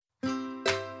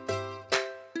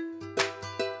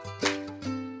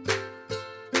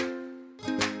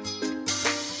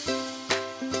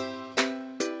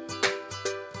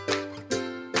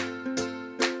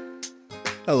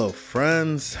Hello,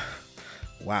 friends.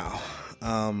 Wow.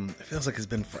 It feels like it's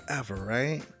been forever,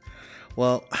 right?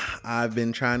 Well, I've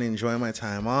been trying to enjoy my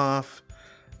time off,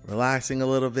 relaxing a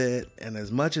little bit, and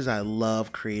as much as I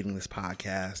love creating this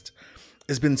podcast,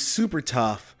 it's been super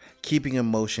tough keeping in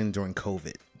motion during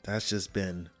COVID. That's just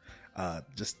been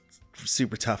just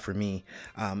super tough for me.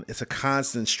 It's a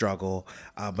constant struggle,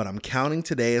 but I'm counting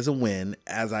today as a win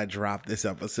as I drop this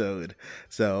episode.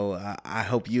 So I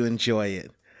hope you enjoy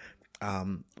it.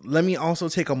 Let me also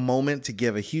take a moment to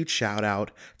give a huge shout out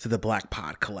to the Black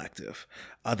Pod Collective.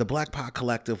 The Black Pod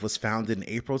Collective was founded in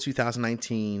April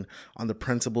 2019 on the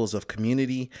principles of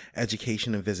community,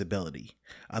 education, and visibility.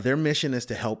 Their mission is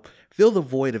to help fill the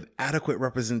void of adequate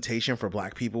representation for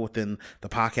Black people within the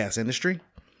podcast industry.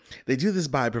 They do this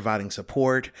by providing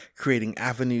support, creating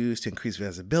avenues to increase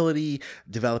visibility,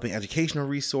 developing educational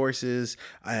resources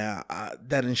that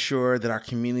ensure that our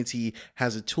community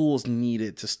has the tools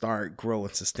needed to start, grow,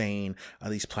 and sustain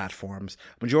these platforms.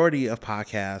 Majority of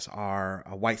podcasts are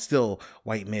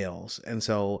white males. And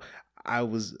so I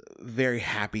was very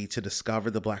happy to discover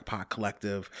the Black Pod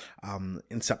Collective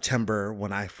in September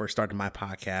when I first started my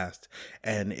podcast,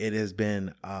 and it has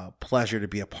been a pleasure to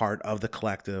be a part of the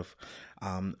collective.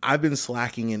 I've been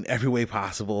slacking in every way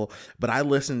possible, but I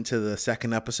listened to the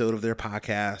second episode of their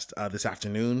podcast this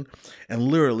afternoon, and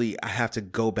literally I have to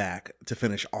go back to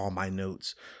finish all my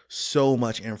notes. So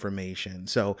much information.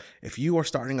 So if you are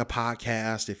starting a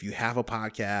podcast, if you have a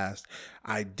podcast,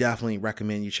 I definitely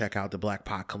recommend you check out the Black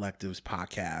Pod Collective's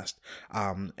podcast.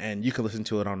 And you can listen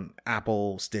to it on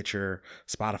Apple, Stitcher,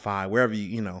 Spotify, wherever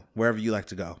you like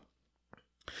to go.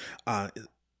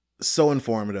 So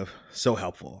informative, so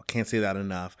helpful. Can't say that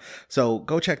enough. So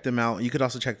go check them out. You could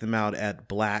also check them out at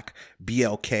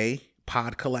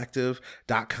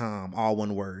blackblkpodcollective.com, all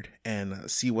one word, and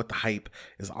see what the hype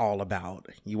is all about.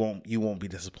 You won't be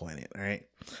disappointed. All right.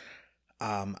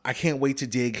 I can't wait to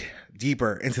dig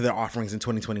deeper into their offerings in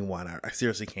 2021. I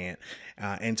seriously can't.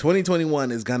 And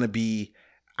 2021 is going to be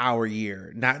our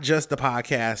year, not just the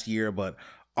podcast year, but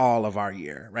all of our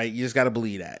year, right? You just got to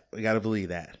believe that. We got to believe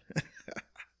that.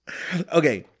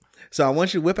 Okay, so I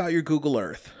want you to whip out your Google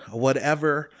Earth,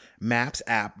 whatever maps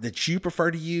app that you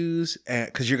prefer to use,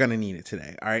 because you're going to need it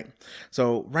today, all right?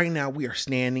 So right now we are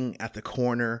standing at the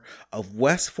corner of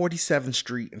West 47th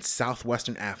Street and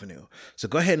Southwestern Avenue. So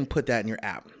go ahead and put that in your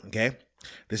app, okay?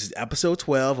 This is episode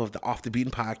 12 of the Off the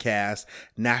Beaten Podcast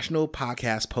National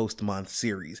Podcast Post Month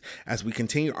series as we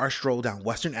continue our stroll down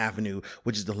Western Avenue,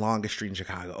 which is the longest street in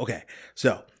Chicago. Okay,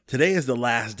 so today is the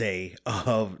last day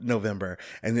of November,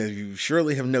 and as you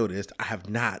surely have noticed, I have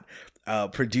not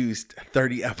produced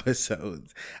 30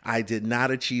 episodes. I did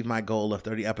not achieve my goal of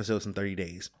 30 episodes in 30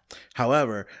 days.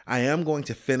 However, I am going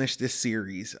to finish this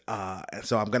series,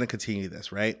 so I'm going to continue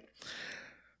this, right?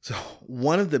 So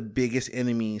one of the biggest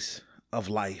enemies of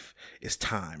life is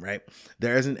time, right?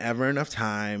 There isn't ever enough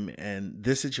time, and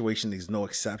this situation is no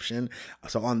exception.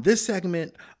 So on this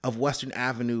segment of Western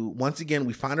Avenue, once again,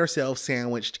 we find ourselves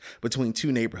sandwiched between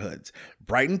two neighborhoods,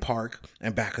 Brighton Park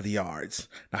and Back of the Yards.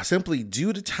 Now, simply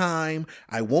due to time,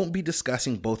 I won't be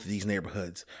discussing both of these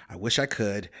neighborhoods. I wish I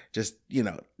could. Just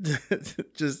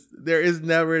there is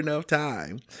never enough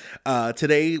time.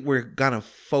 Today, we're going to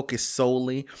focus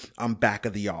solely on Back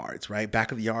of the Yards, right?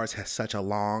 Back of the Yards has such a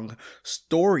long,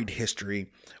 storied history.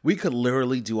 We could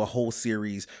literally do a whole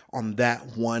series on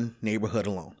that one neighborhood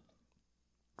alone.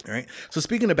 All right. So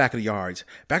speaking of Back of the Yards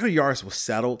was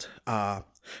settled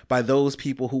by those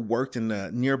people who worked in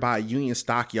the nearby Union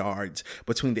Stockyards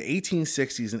between the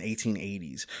 1860s and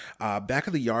 1880s. Back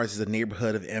of the Yards is a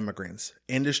neighborhood of immigrants,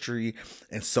 industry,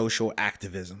 and social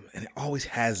activism, and it always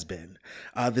has been.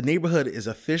 The neighborhood is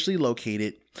officially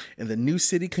located in the New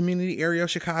City community area of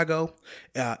Chicago.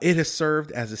 It has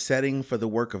served as a setting for the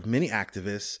work of many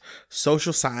activists,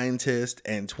 social scientists,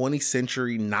 and 20th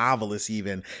century novelists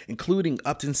even, including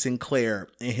Upton Sinclair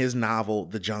in his novel,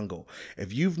 The Jungle.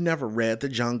 If you've never read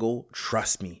The Jungle,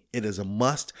 trust me, it is a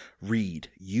must read.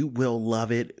 You will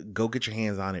love it. Go get your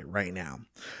hands on it right now.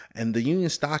 And the Union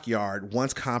Stockyard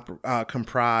once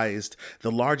comprised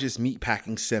the largest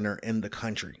meatpacking center in the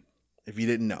country, if you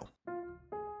didn't know.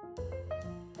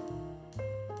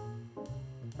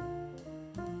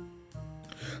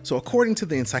 So according to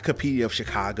the Encyclopedia of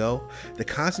Chicago, the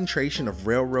concentration of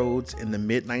railroads in the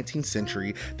mid-19th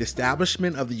century, the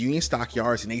establishment of the Union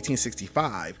Stockyards in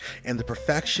 1865, and the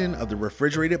perfection of the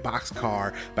refrigerated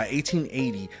boxcar by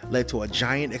 1880 led to a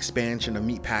giant expansion of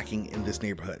meatpacking in this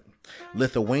neighborhood.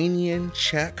 Lithuanian,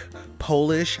 Czech,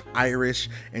 Polish, Irish,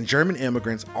 and German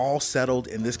immigrants all settled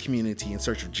in this community in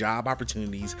search of job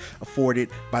opportunities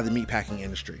afforded by the meatpacking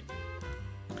industry.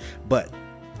 But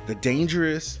The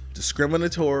dangerous,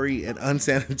 discriminatory, and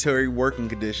unsanitary working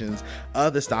conditions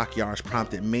of the stockyards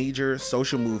prompted major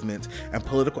social movements and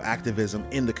political activism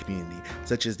in the community,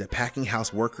 such as the Packing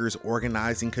House Workers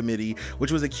Organizing Committee,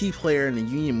 which was a key player in the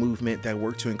union movement that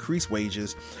worked to increase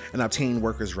wages and obtain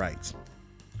workers' rights.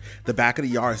 The Back of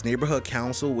the Yards Neighborhood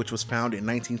Council, which was founded in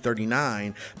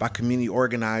 1939 by community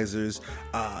organizers,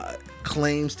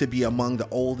 claims to be among the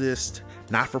oldest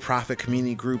not-for-profit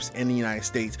community groups in the United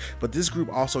States, but this group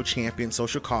also championed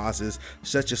social causes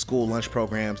such as school lunch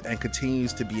programs and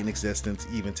continues to be in existence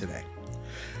even today.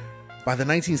 By the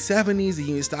 1970s, the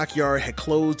Union Stockyard had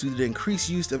closed due to the increased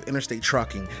use of interstate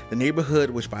trucking. The neighborhood,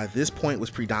 which by this point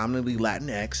was predominantly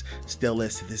Latinx, still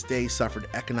is to this day, suffered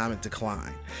economic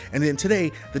decline. And then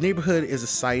today, the neighborhood is a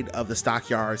site of the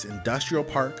Stockyards Industrial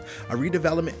Park, a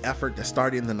redevelopment effort that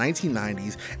started in the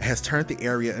 1990s and has turned the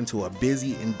area into a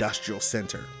busy industrial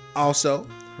center. Also,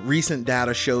 recent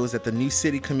data shows that the new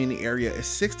city community area is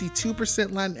 62%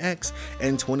 Latinx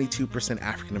and 22%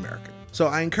 African American. So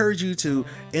I encourage you to,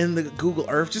 in the Google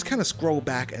Earth, just kind of scroll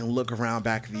back and look around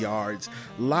Back of the Yards.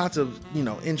 Lots of,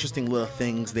 interesting little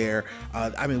things there.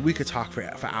 We could talk for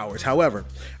hours. However,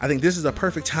 I think this is a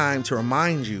perfect time to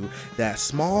remind you that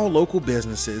small local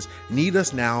businesses need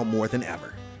us now more than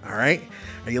ever. All right?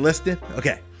 Are you listening?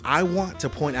 Okay. I want to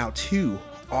point out 2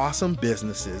 awesome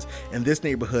businesses in this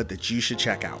neighborhood that you should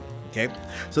check out. Okay.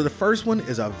 So the first one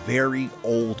is a very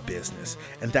old business,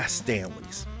 and that's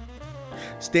Stanley's.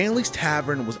 Stanley's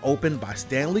Tavern was opened by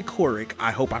Stanley Couric,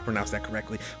 I hope I pronounced that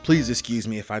correctly, please excuse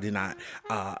me if I did not,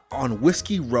 on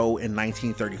Whiskey Row in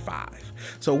 1935.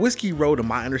 So Whiskey Row, to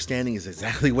my understanding, is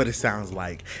exactly what it sounds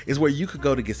like. It's where you could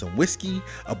go to get some whiskey,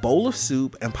 a bowl of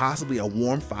soup, and possibly a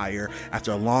warm fire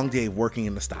after a long day of working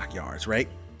in the stockyards, right?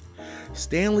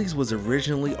 Stanley's was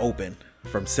originally open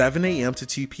from 7 a.m. to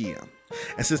 2 p.m.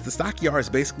 And since the stockyards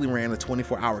basically ran a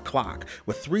 24-hour clock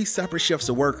with 3 separate shifts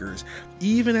of workers,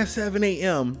 even at 7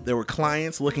 a.m., there were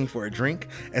clients looking for a drink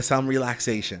and some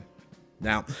relaxation.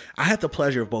 Now, I had the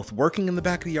pleasure of both working in the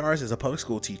Back of the Yards as a public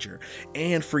school teacher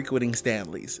and frequenting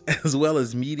Stanley's, as well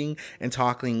as meeting and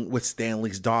talking with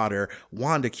Stanley's daughter,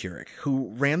 Wanda Couric,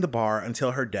 who ran the bar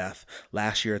until her death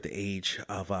last year at the age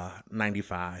of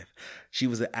 95. She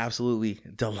was an absolutely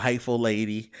delightful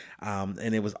lady,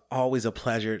 and it was always a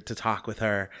pleasure to talk with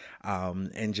her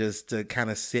and just to kind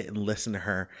of sit and listen to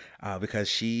her because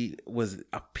she was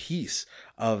a piece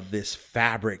of this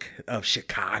fabric of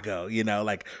Chicago,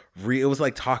 it was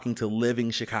like talking to living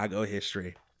Chicago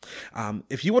history.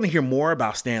 If you want to hear more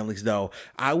about Stanley's, though,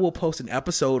 I will post an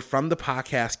episode from the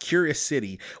podcast Curious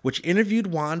City, which interviewed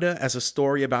Wanda as a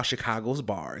story about Chicago's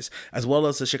bars, as well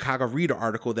as a Chicago Reader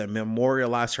article that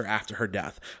memorialized her after her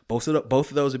death. Both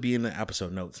of those will be in the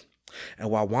episode notes.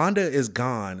 And while Wanda is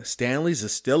gone, Stanley's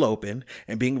is still open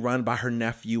and being run by her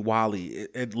nephew, Wally,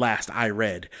 at last I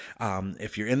read.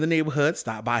 If you're in the neighborhood,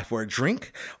 stop by for a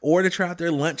drink or to try out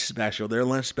their lunch special. Their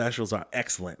lunch specials are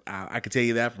excellent. I can tell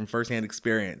you that from firsthand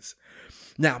experience.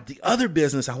 Now, the other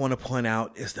business I want to point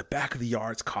out is the Back of the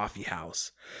Yards Coffee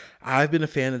House. I've been a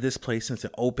fan of this place since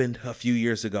it opened a few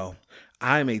years ago.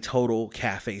 I'm a total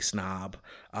cafe snob,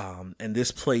 and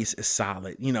this place is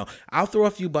solid. I'll throw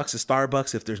a few bucks at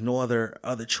Starbucks if there's no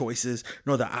other choices,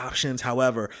 no other options.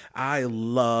 However, I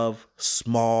love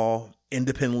small,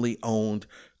 independently owned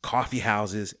coffee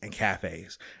houses and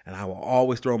cafes, and I will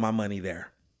always throw my money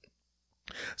there.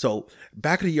 So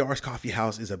Back of the Yards Coffee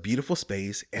House is a beautiful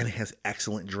space and it has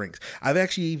excellent drinks. I've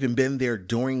actually even been there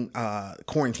during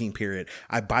quarantine period.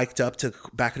 I biked up to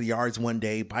Back of the Yards one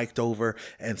day, biked over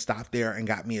and stopped there and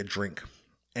got me a drink.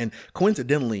 And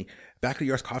coincidentally, Back of the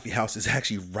Yards Coffee House is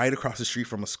actually right across the street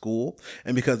from a school.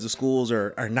 And because the schools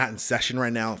are not in session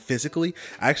right now physically,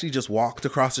 I actually just walked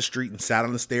across the street and sat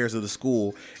on the stairs of the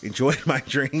school, enjoyed my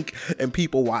drink, and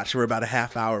people watched for about a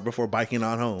half hour before biking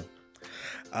on home.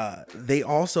 They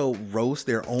also roast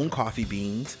their own coffee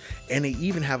beans, and they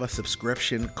even have a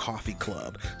subscription coffee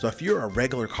club. So if you're a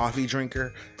regular coffee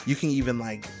drinker, you can even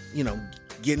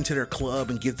get into their club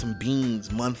and get some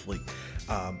beans monthly.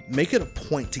 Make it a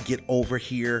point to get over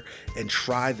here and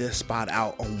try this spot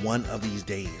out on one of these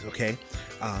days, okay?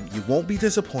 You won't be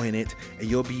disappointed, and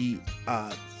you'll be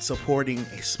supporting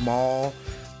a small,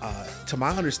 to my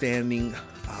understanding,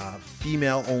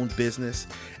 female-owned business.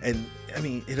 And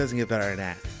it doesn't get better than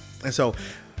that. And so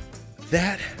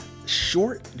that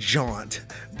short jaunt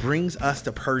brings us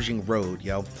to Pershing Road,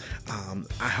 yo.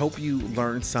 I hope you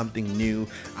learned something new.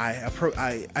 I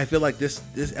feel like this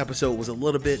episode was a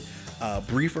little bit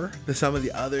briefer than some of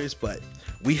the others, but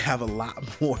we have a lot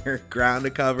more ground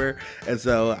to cover, and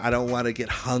so I don't want to get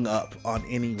hung up on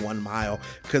any 1 mile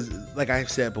because, like I've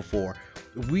said before,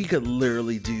 We could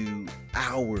literally do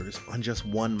hours on just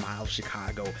 1 mile of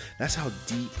Chicago. That's how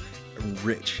deep and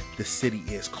rich the city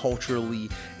is culturally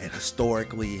and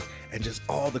historically, and just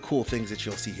all the cool things that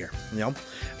you'll see here,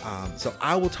 so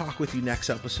I will talk with you next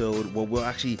episode where we'll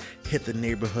actually hit the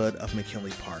neighborhood of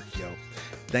McKinley Park.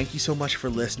 Thank you so much for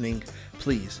listening.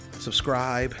 Please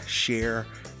subscribe, share,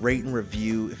 rate, and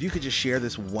review. If you could just share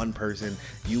this one person,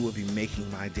 you would be making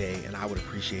my day, and I would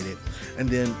appreciate it. And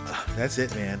then that's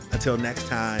it, man. Until next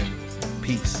time,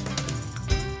 peace.